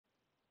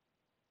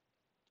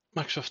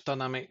Microsoft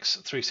Dynamics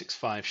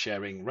 365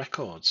 sharing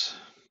records.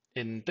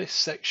 In this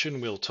section,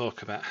 we'll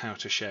talk about how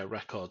to share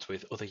records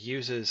with other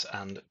users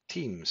and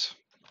teams.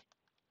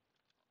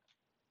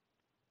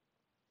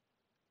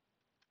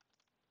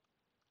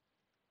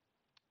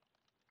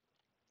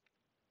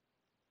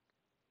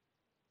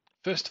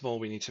 First of all,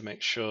 we need to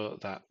make sure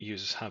that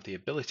users have the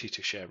ability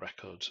to share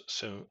records.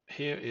 So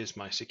here is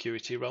my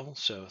security role.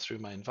 So through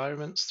my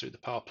environments, through the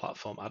Power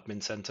Platform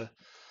Admin Center,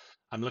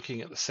 I'm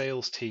looking at the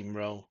sales team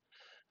role.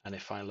 And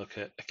if I look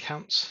at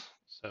accounts,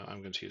 so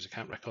I'm going to use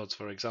account records,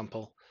 for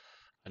example,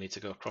 I need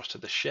to go across to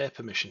the share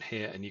permission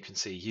here, and you can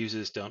see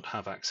users don't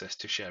have access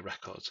to share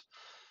records.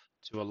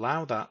 To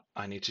allow that,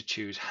 I need to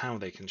choose how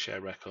they can share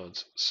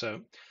records.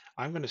 So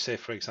I'm going to say,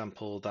 for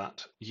example,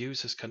 that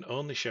users can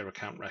only share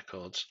account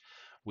records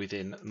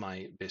within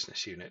my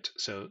business unit.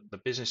 So the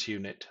business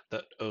unit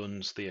that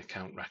owns the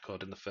account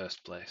record in the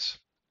first place.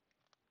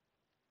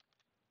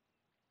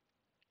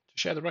 To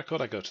share the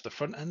record, I go to the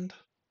front end.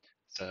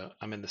 So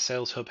I'm in the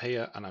Sales Hub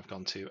here, and I've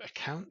gone to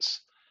Accounts.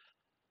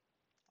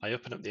 I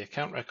open up the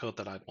account record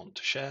that I want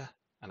to share,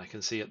 and I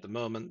can see at the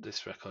moment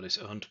this record is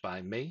owned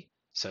by me.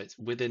 So it's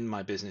within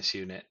my business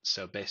unit.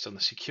 So based on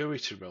the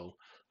security role,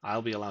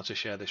 I'll be allowed to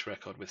share this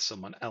record with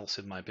someone else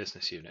in my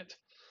business unit.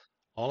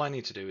 All I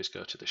need to do is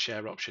go to the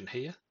share option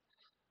here,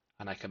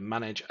 and I can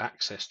manage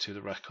access to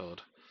the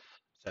record.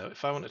 So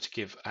if I wanted to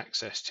give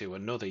access to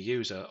another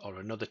user or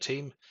another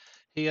team,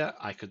 here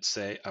I could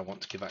say I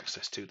want to give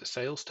access to the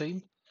sales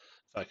team.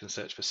 So I can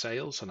search for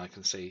sales, and I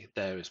can see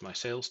there is my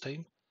sales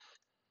team.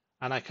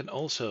 And I can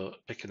also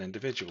pick an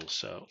individual.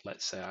 So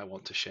let's say I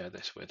want to share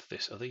this with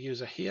this other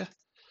user here.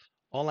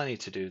 All I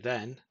need to do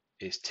then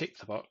is tick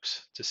the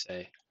box to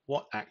say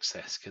what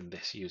access can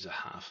this user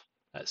have,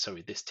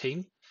 this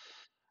team.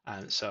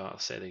 And so I'll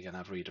say they can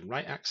have read and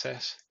write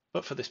access.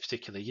 But for this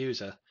particular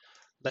user,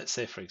 let's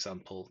say, for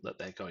example, that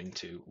they're going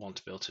to want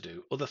to be able to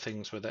do other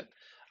things with it,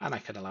 and I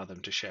can allow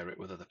them to share it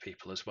with other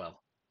people as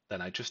well.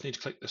 Then I just need to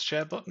click the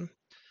share button,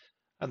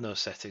 and those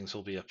settings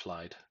will be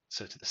applied.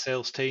 So to the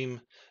sales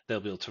team, they'll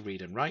be able to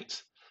read and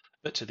write,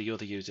 but to the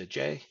other user,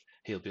 Jay,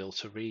 he'll be able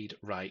to read,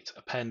 write,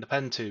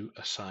 append to,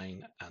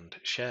 assign, and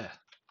share.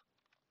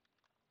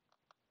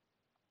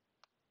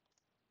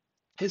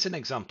 Here's an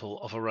example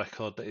of a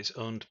record that is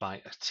owned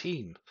by a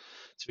team.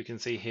 So we can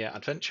see here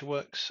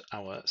AdventureWorks,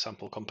 our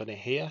sample company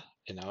here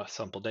in our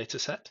sample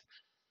dataset,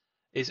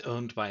 is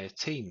owned by a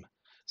team.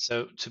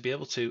 So to be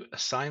able to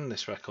assign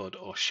this record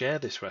or share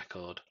this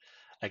record,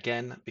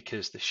 again,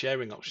 because the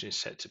sharing option is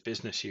set to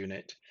business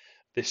unit,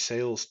 this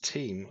sales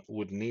team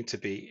would need to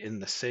be in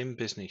the same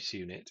business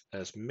unit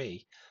as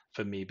me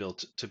for me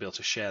to be able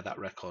to share that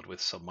record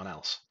with someone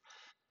else.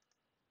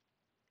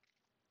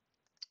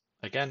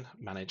 Again,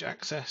 manage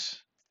access.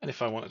 And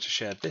if I wanted to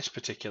share this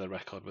particular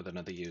record with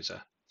another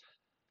user,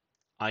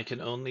 I can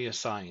only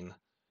assign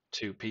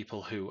to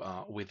people who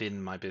are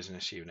within my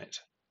business unit.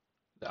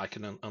 I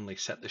can only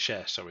set the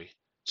share,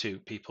 to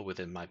people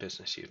within my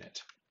business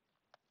unit.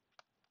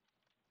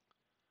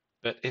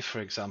 But if, for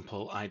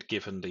example, I'd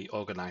given the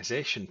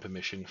organization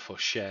permission for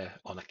share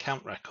on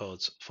account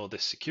records for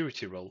this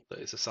security role that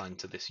is assigned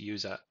to this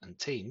user and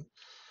team,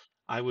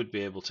 I would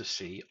be able to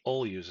see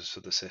all users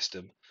of the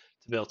system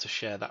to be able to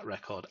share that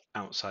record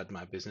outside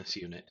my business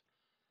unit.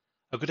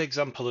 A good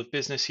example of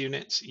business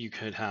units, you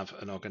could have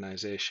an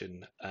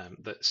organization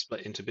that's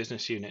split into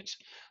business units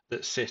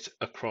that sit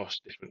across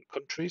different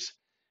countries.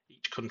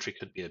 Each country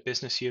could be a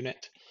business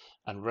unit,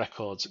 and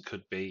records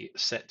could be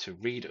set to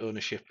read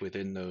ownership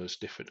within those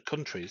different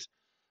countries.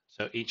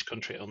 So each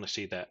country only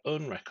see their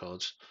own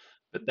records,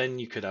 but then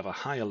you could have a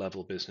higher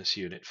level business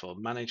unit for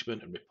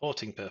management and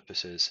reporting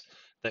purposes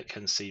that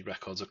can see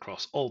records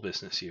across all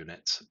business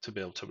units to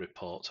be able to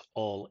report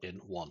all in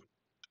one.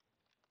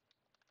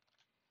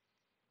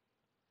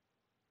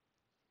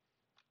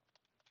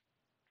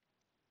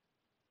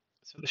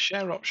 So the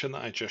share option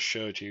that I just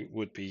showed you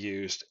would be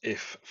used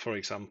if, for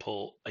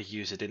example, a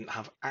user didn't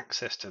have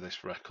access to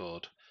this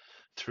record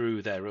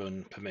through their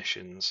own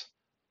permissions.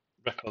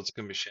 Records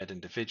can be shared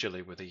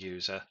individually with a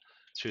user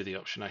through the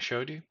option I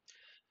showed you.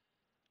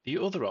 The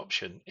other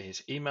option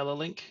is email a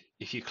link.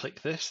 If you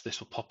click this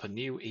will pop a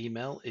new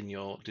email in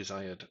your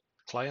desired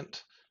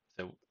client.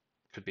 So it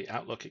could be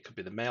Outlook, it could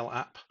be the Mail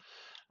app.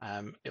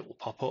 It will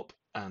pop up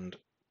and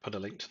put a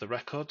link to the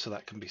record so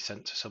that can be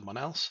sent to someone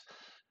else.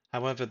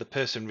 However, the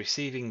person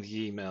receiving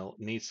the email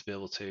needs to be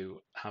able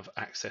to have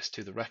access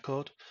to the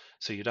record.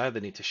 So you'd either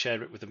need to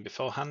share it with them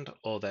beforehand,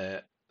 or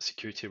their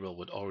security role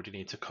would already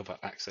need to cover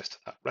access to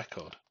that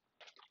record.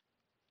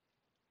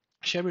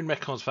 Sharing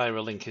records via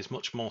a link is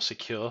much more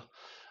secure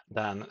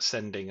than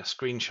sending a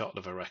screenshot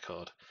of a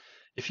record.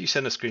 If you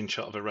send a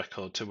screenshot of a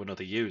record to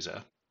another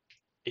user,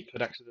 it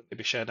could accidentally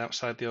be shared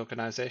outside the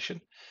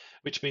organization,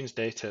 which means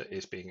data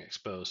is being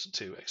exposed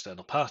to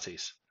external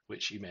parties,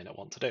 which you may not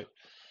want to do.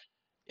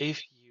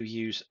 If you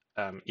use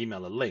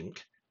email a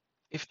link,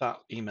 if that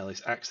email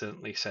is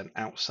accidentally sent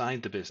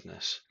outside the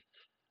business,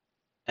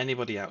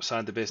 anybody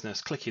outside the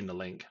business clicking the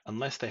link,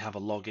 unless they have a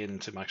login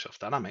to Microsoft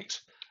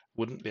Dynamics,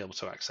 wouldn't be able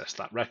to access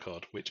that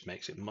record, which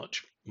makes it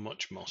much,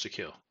 much more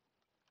secure.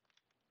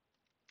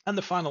 And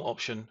the final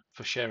option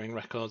for sharing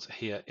records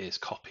here is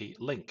copy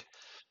link.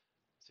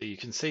 So you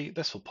can see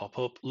this will pop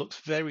up, looks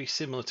very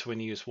similar to when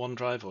you use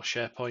OneDrive or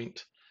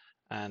SharePoint.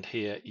 And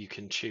here you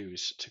can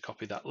choose to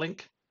copy that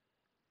link,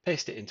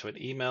 paste it into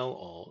an email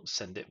or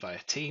send it via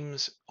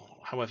Teams or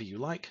however you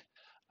like.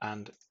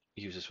 And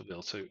users will be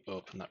able to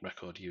open that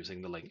record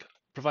using the link,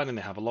 providing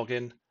they have a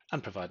login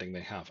and providing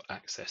they have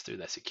access through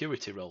their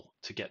security role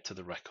to get to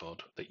the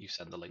record that you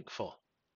send the link for.